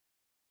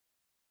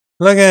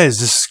Hello guys,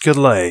 this is Good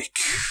Like,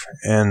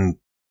 and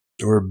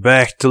we're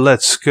back to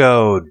Let's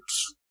Code.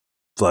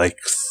 Like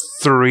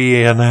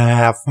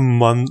 3.5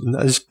 months,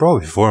 it's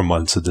probably 4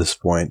 months at this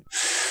point.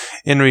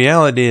 In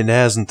reality, it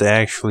hasn't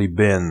actually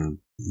been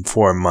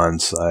 4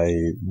 months.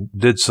 I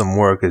did some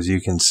work, as you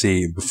can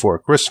see, before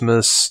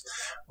Christmas,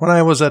 when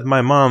I was at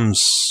my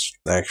mom's,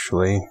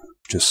 actually,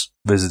 just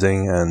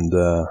visiting, and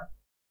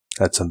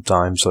had some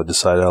time, so I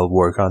decided I'll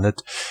work on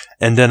it.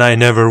 And then I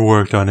never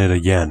worked on it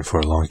again for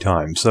a long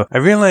time. So I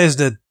realized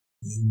that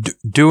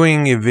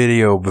doing a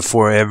video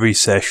before every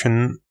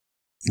session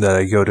that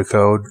I go to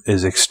code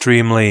is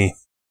extremely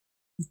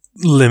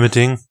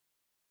limiting.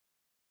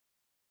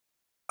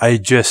 I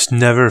just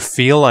never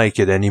feel like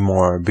it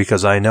anymore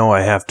because I know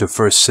I have to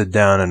first sit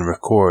down and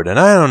record. And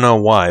I don't know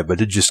why, but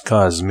it just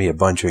causes me a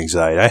bunch of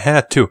anxiety. I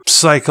had to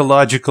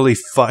psychologically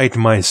fight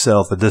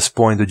myself at this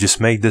point to just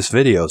make this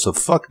video. So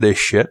fuck this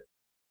shit.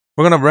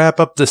 We're gonna wrap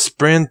up the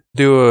sprint,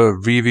 do a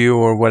review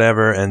or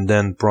whatever, and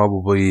then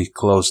probably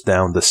close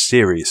down the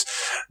series.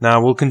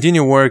 Now, we'll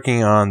continue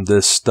working on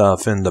this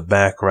stuff in the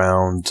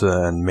background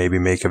and maybe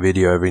make a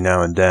video every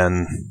now and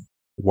then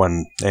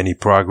when any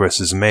progress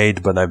is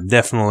made, but I'm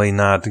definitely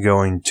not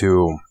going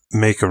to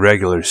make a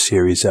regular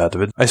series out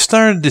of it. I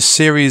started this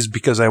series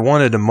because I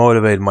wanted to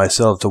motivate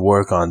myself to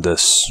work on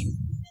this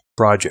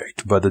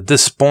project, but at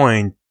this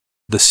point,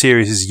 the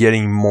series is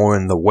getting more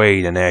in the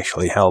way than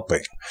actually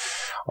helping.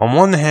 On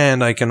one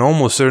hand, I can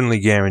almost certainly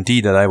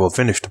guarantee that I will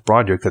finish the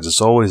project because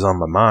it's always on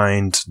my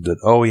mind that,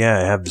 oh yeah,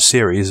 I have the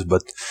series,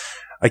 but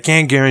I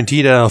can't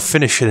guarantee that I'll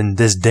finish it in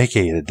this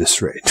decade at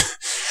this rate.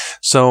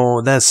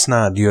 So that's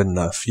not good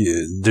enough.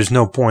 There's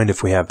no point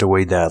if we have to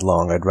wait that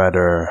long. I'd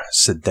rather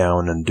sit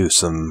down and do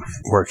some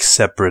work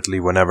separately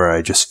whenever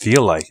I just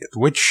feel like it.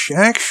 Which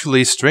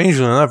actually,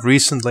 strangely enough,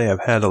 recently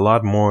I've had a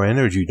lot more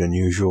energy than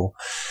usual.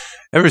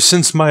 Ever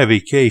since my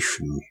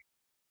vacation.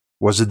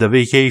 Was it a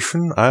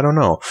vacation? I don't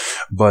know.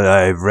 But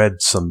I've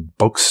read some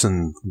books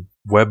and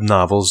web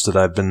novels that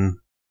I've been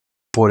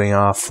putting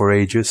off for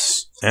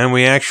ages. And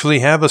we actually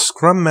have a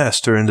Scrum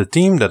Master in the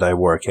team that I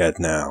work at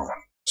now.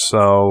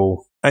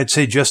 So I'd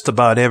say just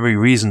about every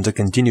reason to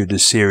continue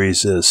this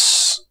series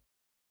is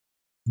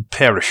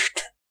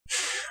perished.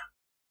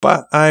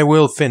 But I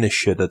will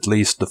finish it, at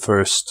least the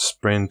first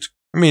sprint.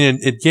 I mean,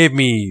 it gave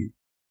me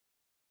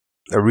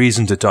a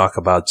reason to talk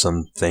about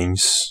some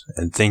things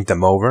and think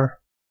them over.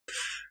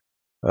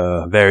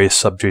 Various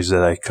subjects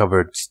that I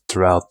covered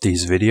throughout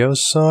these videos,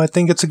 so I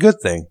think it's a good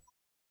thing.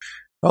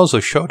 Also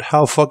showed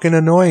how fucking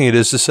annoying it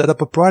is to set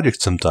up a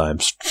project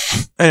sometimes.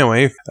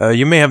 Anyway,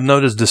 you may have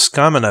noticed this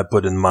comment I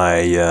put in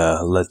my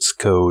Let's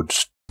Code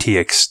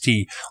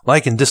TXT,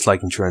 like and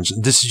dislike insurance.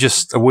 This is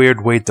just a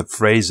weird way to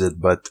phrase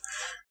it, but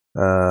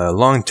a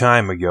long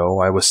time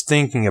ago I was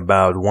thinking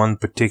about one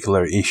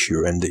particular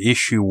issue, and the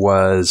issue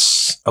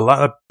was a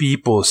lot of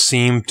people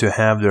seem to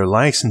have their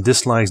likes and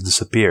dislikes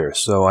disappear.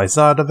 So I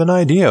thought of an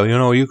idea. You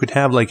know, you could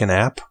have like an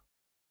app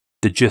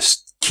that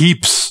just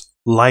keeps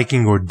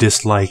liking or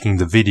disliking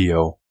the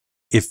video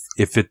if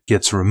it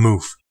gets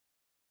removed.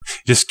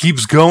 Just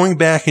keeps going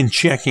back and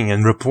checking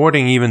and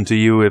reporting even to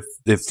you if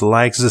the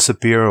likes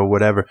disappear or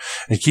whatever.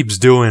 It keeps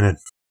doing it.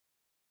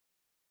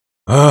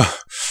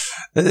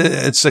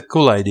 It's a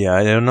cool idea.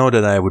 I don't know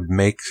that I would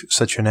make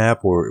such an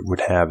app or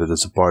would have it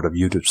as a part of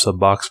YouTube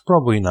Subbox.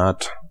 Probably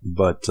not.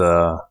 But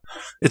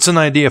it's an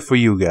idea for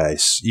you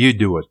guys. You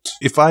do it.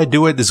 If I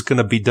do it, it's going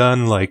to be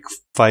done like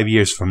 5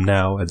 years from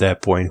now. At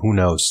that point, who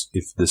knows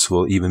if this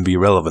will even be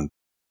relevant.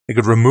 I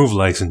could remove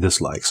likes and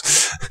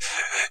dislikes.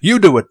 You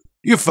do it.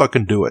 You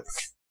fucking do it.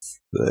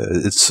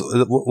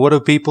 What do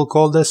people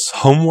call this?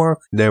 Homework?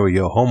 There we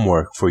go.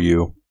 Homework for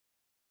you.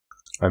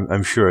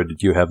 I'm sure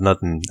that you have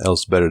nothing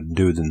else better to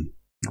do than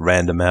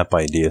random app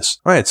ideas.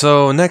 Alright,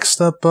 so next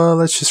up,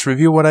 let's just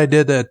review what I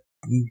did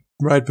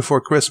right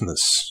before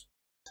Christmas.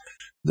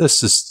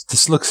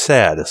 This looks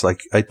sad. It's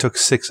like I took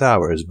 6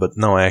 hours, but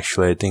no,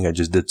 actually I think I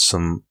just did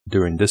some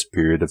during this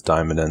period of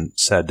time and then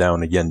sat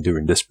down again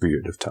during this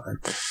period of time.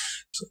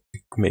 So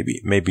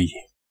maybe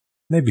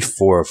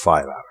 4 or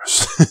 5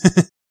 hours.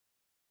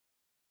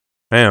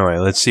 Anyway,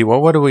 let's see.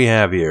 What do we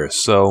have here?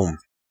 So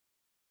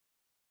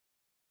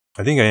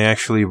I think I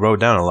actually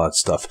wrote down a lot of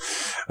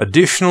stuff.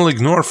 Additional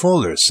ignore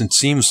folders. It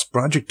seems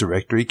project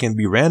directory can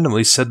be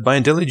randomly set by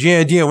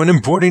IntelliJ IDEA when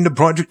importing the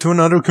project to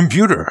another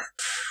computer.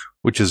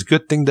 Which is a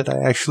good thing that I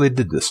actually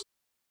did this.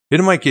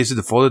 In my case, it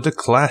defaulted to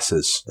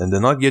classes and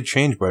did not get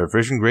changed by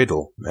refreshing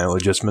Gradle. Manual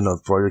adjustment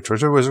of project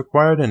treasure was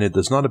required, and it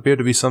does not appear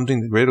to be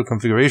something that Gradle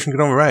configuration can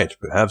override.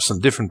 Perhaps some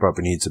different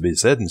property needs to be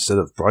set instead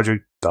of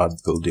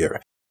project.buildir.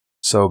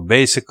 So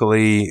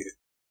basically,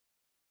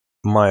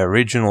 my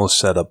original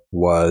setup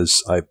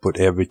was I put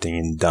everything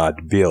in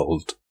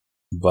 .build,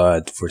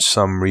 but for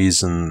some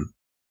reason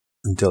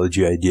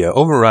IntelliJ IDEA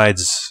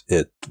overrides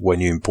it when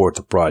you import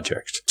the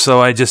project.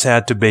 So I just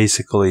had to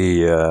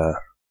basically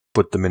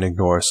put them in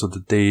ignore so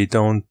that they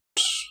don't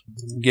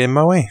get in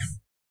my way.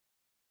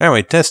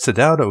 Anyway, tested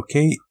out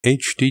OK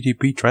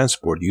HTTP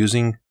transport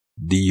using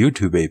the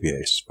YouTube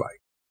API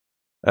spike.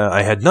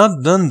 I had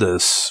not done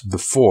this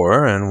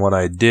before, and what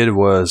I did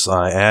was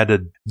I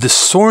added the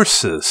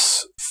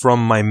sources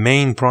from my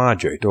main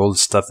project, all the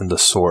stuff in the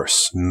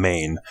source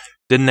main.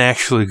 Didn't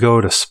actually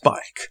go to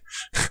Spike.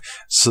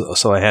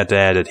 so I had to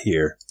add it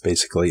here.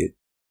 Basically,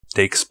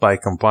 take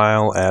Spike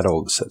compile, add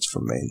all the sets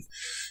from main.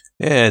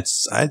 Yeah,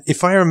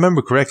 if I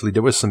remember correctly,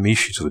 there was some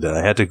issues with that.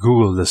 I had to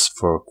Google this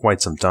for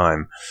quite some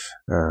time.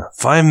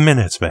 5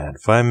 minutes, man.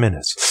 5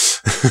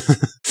 minutes.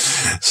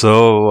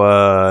 So,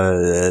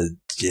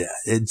 yeah,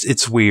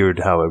 it's weird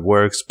how it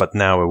works, but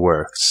now it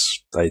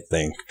works, I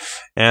think.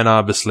 And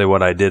obviously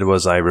what I did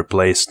was I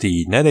replaced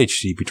the net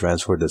HTTP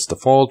transfer that's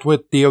default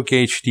with the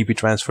OK HTTP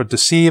transfer to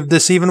see if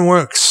this even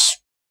works.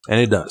 And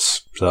it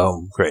does.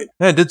 So, great.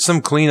 I did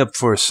some cleanup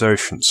for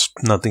assertions.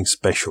 Nothing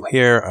special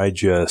here. I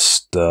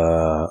just,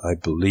 I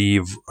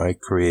believe I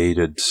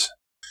created...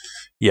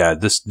 Yeah,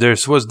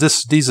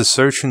 these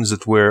assertions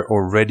that were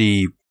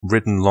already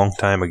written long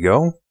time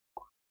ago.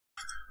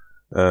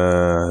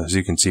 As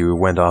you can see, we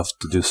went off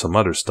to do some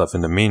other stuff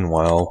in the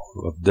meanwhile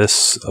of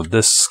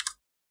this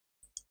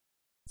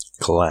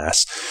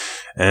class.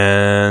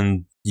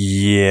 And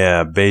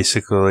yeah,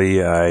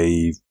 basically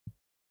I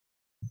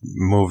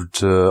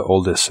moved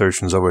all the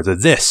assertions over to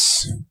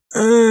this.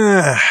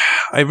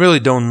 I really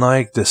don't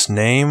like this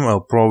name.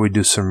 I'll probably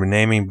do some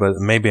renaming, but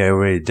maybe I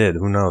already did.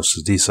 Who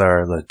knows? These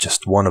are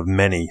just one of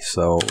many,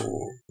 so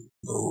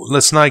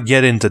let's not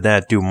get into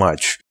that too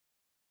much.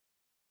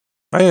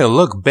 Hey,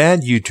 look,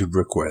 bad YouTube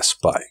request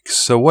spike.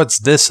 So what's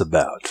this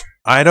about?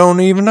 I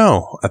don't even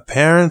know.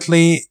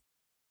 Apparently,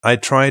 I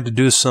tried to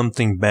do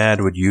something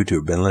bad with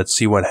YouTube, and let's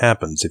see what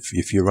happens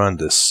if you run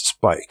this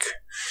spike.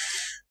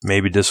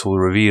 Maybe this will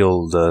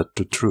reveal the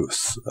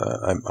truth.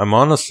 I'm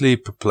honestly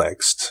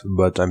perplexed,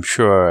 but I'm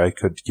sure I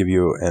could give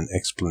you an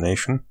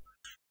explanation.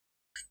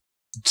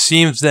 It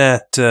seems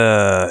that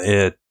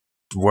it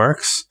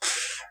works.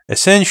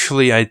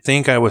 Essentially, I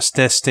think I was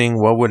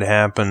testing what would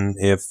happen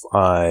if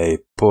I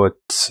put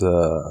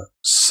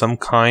some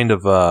kind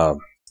of a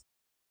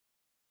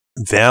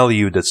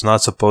value that's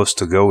not supposed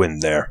to go in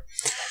there.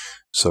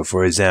 So,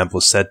 for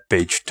example, set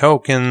page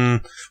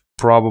token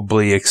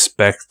probably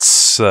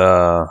expects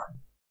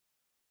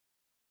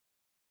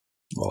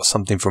well,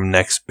 something from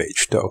next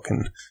page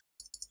token.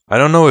 I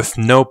don't know if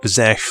nope is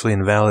actually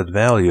invalid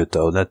value,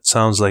 though. That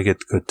sounds like it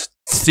could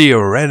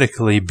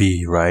theoretically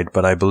be right,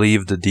 but I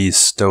believe that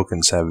these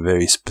tokens have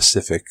very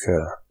specific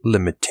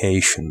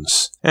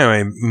limitations.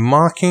 Anyway,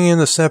 mocking in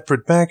a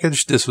separate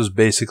package. This was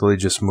basically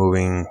just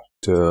moving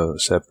to a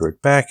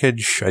separate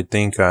package. I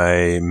think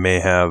I may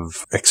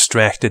have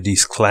extracted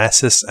these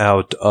classes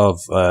out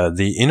of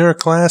the inner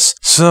class.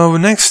 So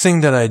next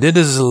thing that I did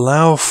is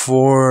allow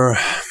for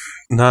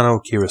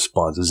non-OK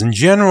responses. In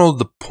general,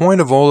 the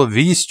point of all of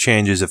these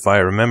changes, if I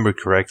remember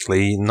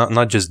correctly,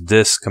 not just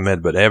this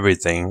commit, but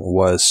everything,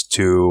 was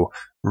to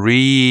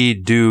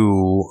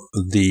redo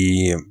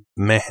the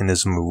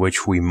mechanism of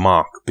which we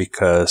mock,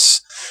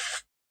 because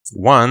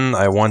one,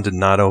 I wanted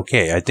not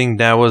OK. I think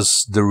that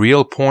was the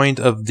real point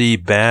of the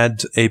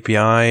bad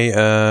API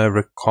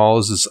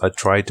recalls, is I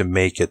tried to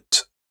make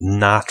it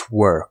not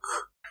work.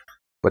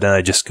 But then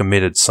I just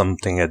committed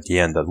something at the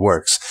end that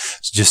works.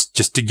 So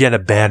just to get a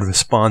bad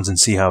response and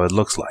see how it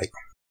looks like.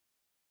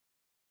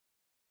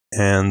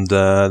 And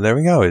there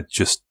we go. It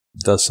just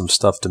does some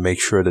stuff to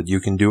make sure that you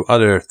can do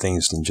other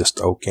things than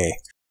just OK.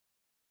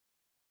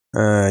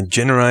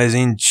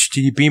 Generalizing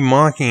HTTP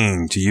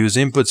mocking to use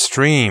input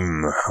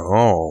stream.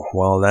 Oh,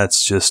 well,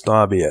 that's just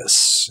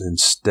obvious.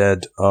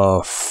 Instead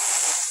of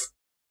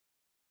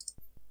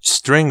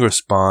string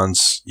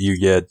response, you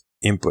get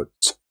input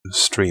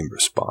stream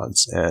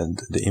response,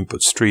 and the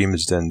input stream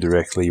is then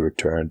directly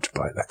returned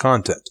by the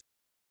content.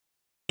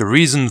 The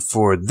reason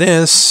for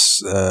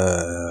this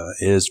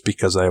is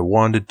because I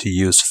wanted to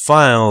use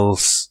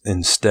files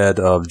instead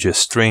of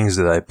just strings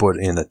that I put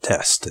in a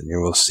test, and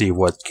you will see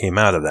what came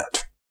out of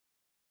that.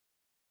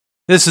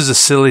 This is a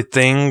silly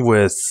thing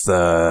with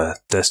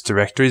test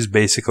directories.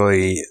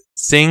 Basically,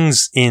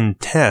 things in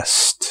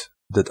test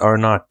that are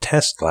not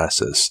test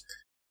classes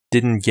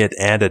didn't get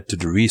added to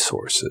the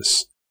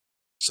resources.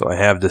 So I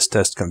have this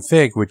test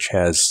config, which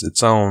has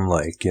its own,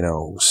 like, you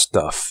know,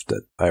 stuff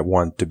that I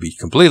want to be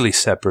completely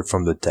separate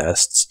from the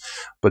tests.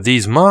 But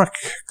these mock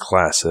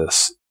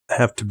classes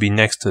have to be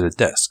next to the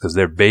tests, because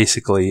they're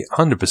basically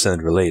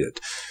 100% related.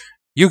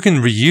 You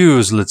can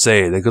reuse, let's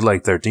say, the good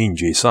like 13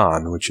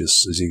 JSON, which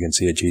is, as you can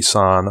see, a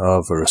JSON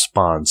of a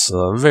response.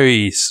 A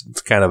very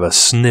kind of a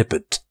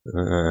snippet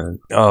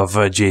of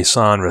a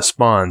JSON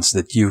response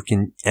that you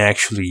can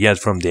actually get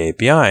from the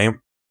API.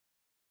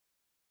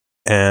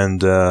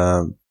 And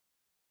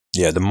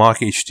yeah, the mock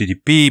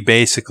HTTP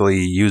basically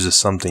uses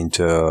something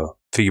to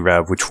figure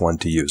out which one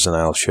to use, and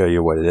I'll show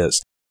you what it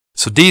is.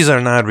 So these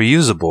are not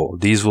reusable.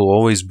 These will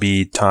always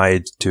be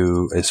tied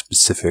to a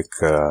specific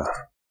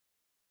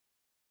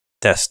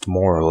test,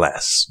 more or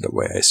less, the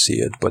way I see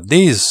it. But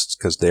these,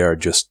 because they are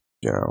just,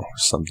 you know,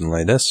 something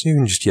like this, you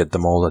can just get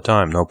them all the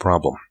time, no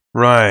problem.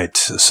 Right,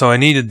 so I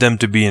needed them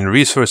to be in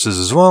resources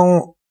as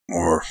well,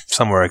 or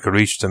somewhere I could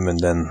reach them, and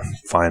then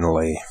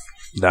finally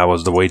that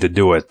was the way to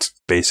do it.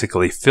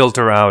 Basically,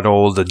 filter out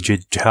all the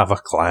Java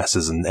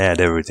classes and add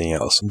everything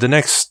else. The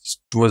next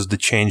was the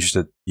change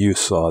that you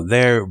saw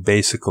there.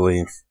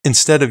 Basically,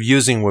 instead of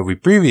using what we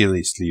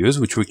previously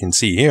used, which we can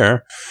see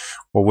here,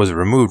 what was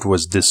removed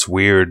was this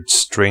weird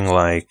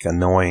string-like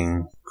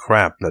annoying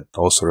crap that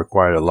also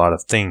required a lot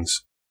of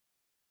things.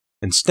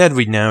 Instead,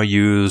 we now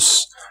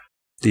use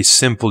these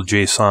simple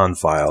JSON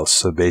files.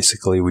 So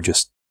basically, we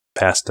just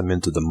pass them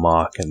into the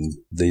mock, and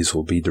these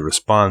will be the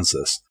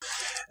responses.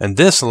 And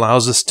this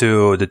allows us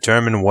to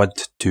determine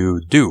what to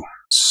do.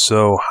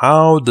 So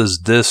how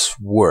does this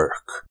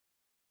work?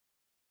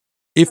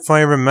 If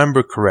I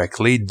remember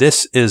correctly,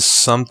 this is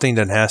something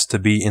that has to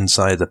be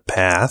inside the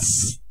path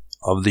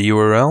of the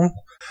URL.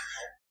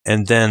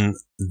 And then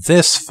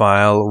this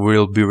file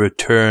will be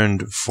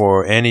returned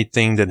for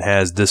anything that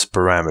has this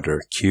parameter,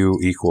 q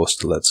equals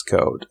to let's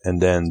code.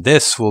 And then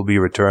this will be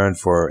returned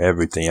for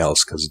everything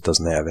else because it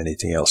doesn't have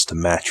anything else to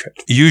match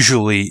it.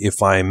 Usually,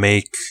 if I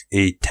make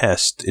a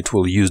test, it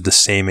will use the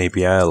same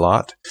API a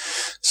lot.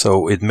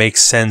 So it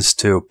makes sense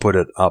to put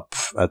it up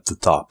at the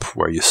top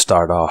where you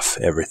start off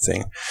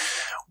everything.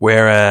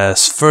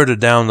 Whereas further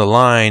down the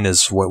line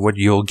is what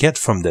you'll get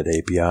from that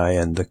API,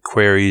 and the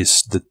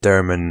queries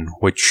determine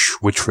which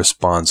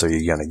response are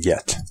you going to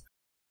get.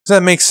 Does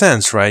that make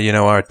sense, right? You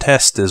know, our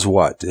test is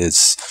what?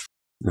 It's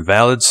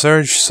valid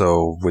search,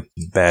 so with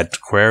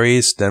bad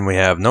queries. Then we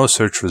have no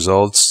search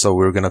results, so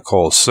we're going to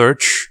call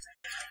search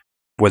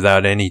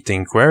without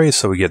anything query,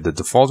 so we get the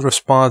default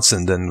response,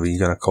 and then we're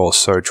going to call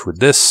search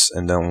with this,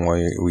 and then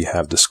we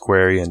have this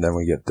query, and then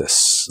we get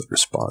this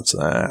response.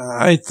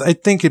 I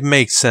think it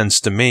makes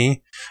sense to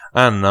me.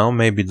 I don't know,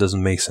 maybe it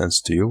doesn't make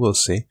sense to you, we'll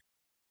see.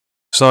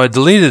 So I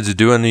deleted the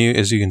do, and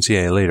as you can see,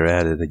 I later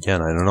added it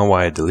again. I don't know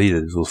why I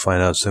deleted it, we'll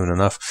find out soon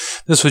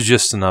enough. This was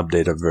just an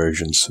update of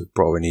versions, so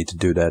probably need to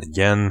do that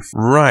again.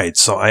 Right,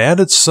 so I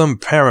added some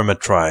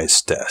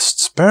parameterized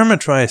tests.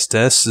 Parameterized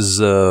tests is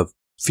a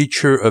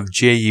feature of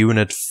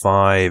JUnit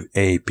 5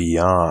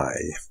 API.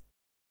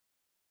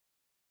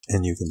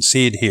 And you can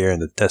see it here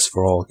in the test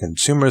for all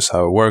consumers.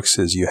 How it works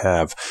is you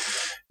have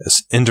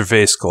this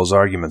interface calls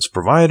arguments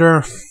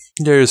provider.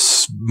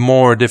 There's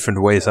more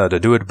different ways how to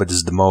do it, but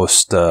it's the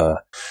most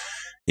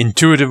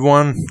intuitive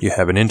one. You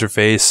have an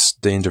interface.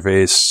 The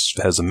interface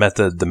has a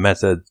method. The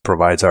method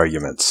provides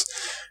arguments.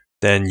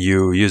 Then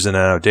you use an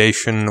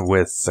annotation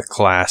with a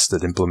class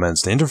that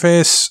implements the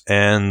interface,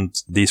 and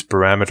these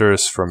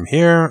parameters from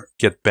here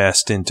get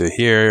passed into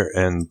here,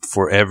 and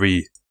for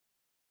every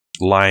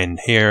line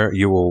here,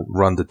 you will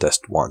run the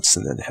test once,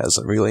 and it has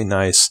a really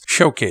nice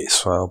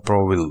showcase. So I'll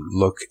probably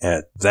look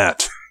at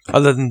that.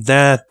 Other than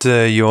that,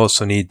 you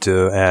also need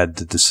to add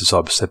that this is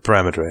obviously a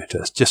parameterized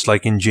test, just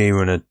like in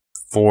JUnit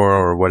 4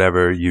 or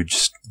whatever,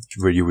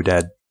 where you would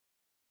add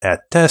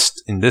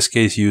test. In this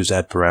case, use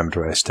add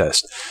parameterized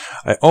test.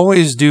 I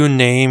always do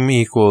name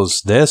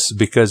equals this,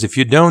 because if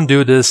you don't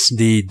do this,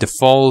 the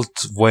default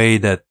way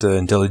that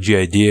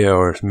IntelliJ IDEA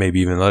or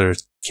maybe even other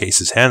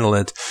cases handle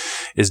it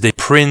is they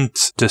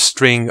print the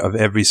string of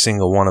every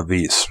single one of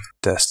these.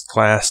 Test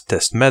class,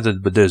 test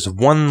method, but there's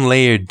one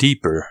layer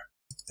deeper,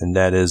 and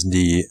that is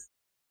the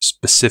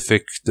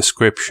specific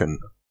description,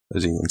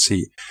 as you can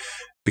see.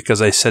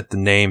 Because I set the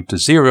name to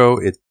 0,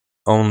 it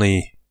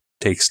only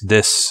takes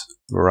this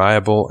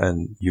variable,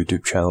 and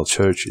YouTube channel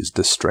search is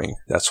this string.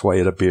 That's why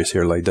it appears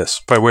here like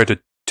this. If I were to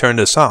turn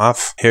this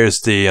off,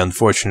 here's the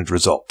unfortunate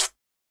result.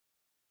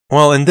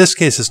 Well, in this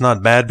case, it's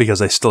not bad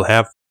because I still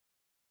have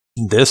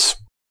this.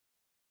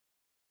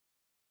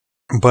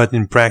 But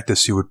in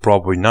practice, you would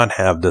probably not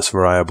have this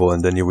variable,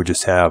 and then you would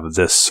just have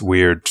this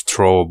weird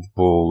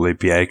throwable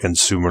API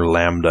consumer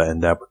lambda,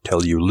 and that would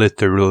tell you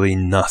literally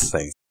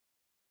nothing.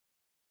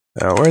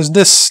 Whereas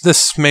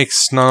this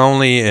makes not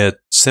only it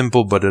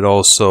simple, but it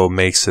also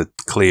makes it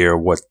clear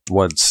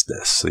what's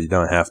this, so you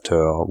don't have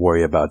to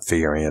worry about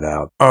figuring it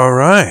out.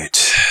 Alright,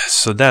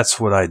 so that's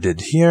what I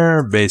did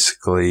here.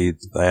 Basically,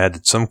 I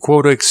added some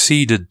quota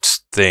exceeded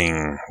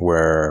thing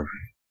where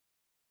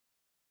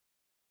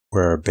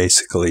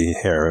basically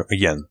here,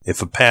 again,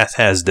 if a path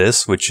has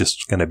this, which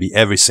is going to be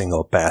every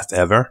single path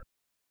ever,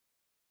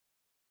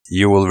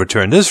 you will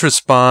return this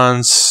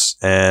response,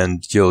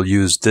 and you'll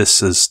use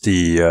this as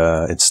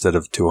the, instead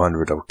of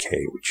 200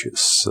 OK, which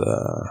is,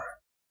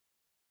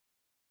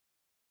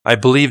 I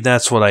believe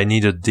that's what I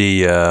needed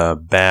the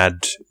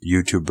bad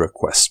YouTube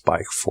request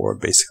spike for,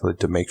 basically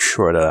to make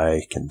sure that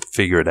I can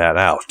figure that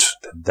out.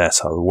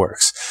 That's how it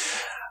works.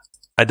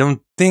 I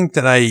don't think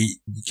that I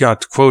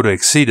got quota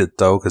exceeded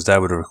though, because that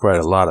would have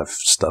required a lot of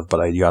stuff, but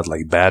I got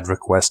like bad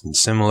request and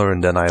similar,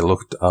 and then I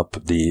looked up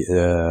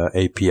the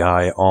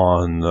API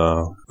on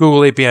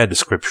Google API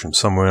description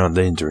somewhere on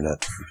the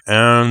internet.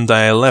 And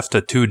I left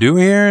a to-do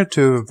here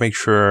to make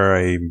sure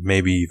I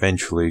maybe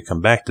eventually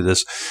come back to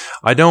this.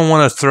 I don't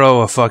want to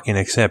throw a fucking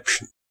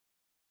exception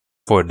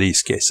for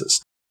these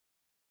cases.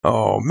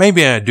 Oh,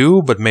 maybe I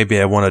do, but maybe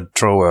I want to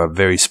throw a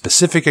very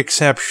specific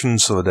exception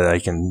so that I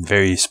can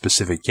very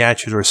specific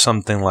catch it or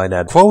something like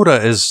that.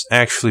 Quota is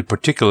actually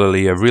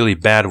particularly a really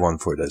bad one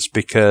for this,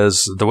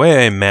 because the way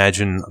I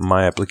imagine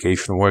my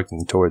application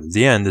working toward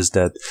the end is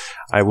that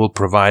I will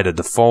provide a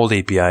default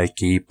API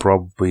key,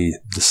 probably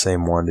the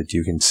same one that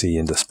you can see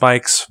in the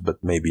spikes,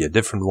 but maybe a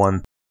different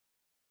one.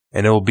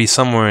 And it will be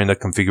somewhere in the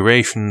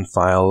configuration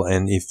file,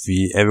 and if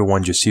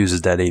everyone just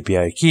uses that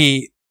API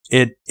key,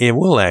 it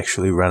will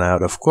actually run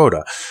out of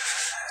quota,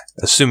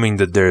 assuming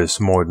that there's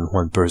more than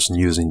one person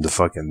using the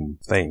fucking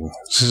thing,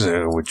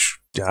 which,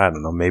 I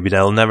don't know, maybe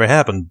that'll never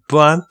happen.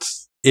 But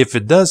if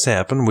it does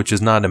happen, which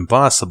is not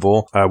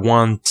impossible, I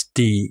want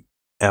the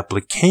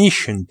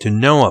application to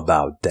know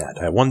about that.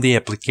 I want the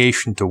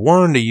application to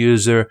warn the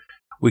user,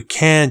 we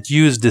can't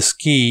use this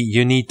key,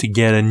 you need to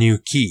get a new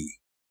key.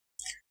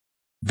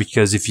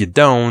 Because if you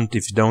don't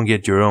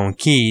get your own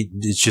key,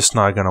 it's just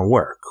not gonna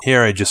work.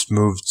 Here I just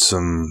moved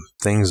some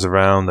things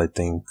around, I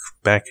think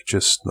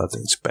packages,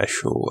 nothing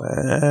special,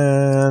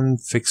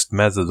 and fixed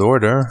method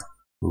order.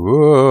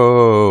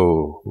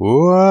 Whoa,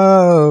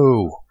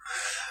 whoa,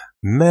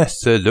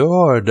 method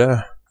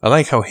order. I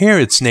like how here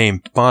it's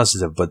named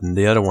positive, but in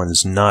the other one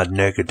it's not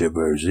negative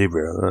or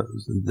zero.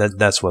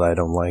 That's what I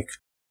don't like.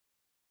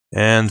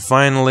 And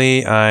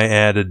finally, I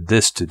added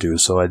this to-do.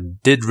 So I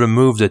did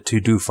remove the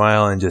to-do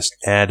file and just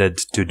added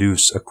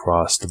to-dos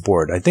across the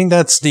board. I think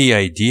that's the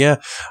idea.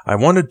 I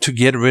wanted to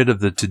get rid of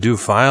the to-do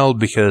file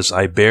because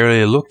I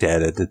barely looked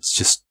at it. It's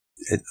just,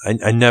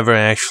 I never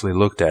actually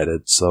looked at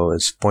it, so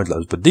it's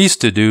pointless. But these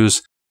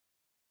to-dos,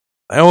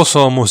 I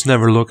also almost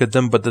never look at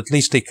them, but at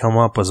least they come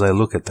up as I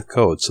look at the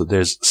code. So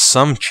there's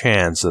some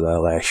chance that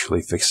I'll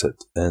actually fix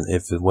it. And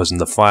if it wasn't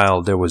the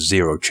file, there was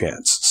 0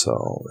 chance.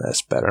 So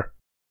that's better.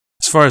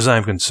 As far as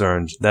I'm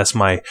concerned, that's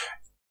my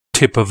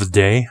tip of the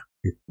day,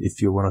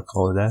 if you want to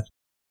call it that.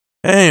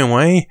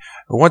 Anyway,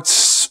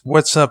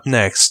 what's up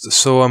next?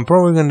 So I'm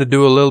probably going to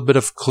do a little bit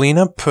of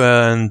cleanup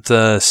and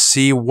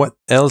see what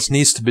else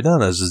needs to be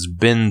done. As it's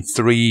been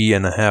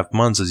 3.5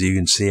 months, as you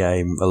can see,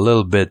 I'm a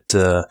little bit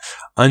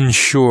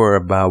unsure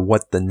about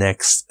what the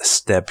next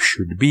step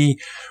should be.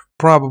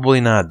 Probably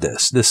not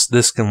this.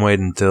 This can wait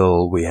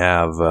until we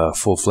have a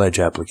full-fledged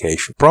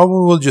application.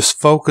 Probably we'll just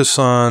focus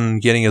on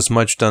getting as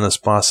much done as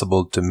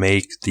possible to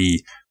make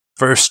the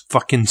first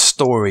fucking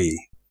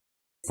story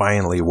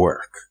finally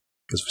work.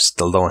 Because we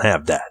still don't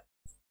have that.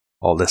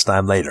 All this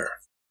time later.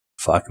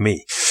 Fuck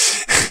me.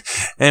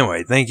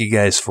 Anyway, thank you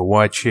guys for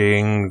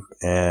watching,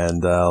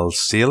 and I'll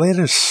see you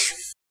later.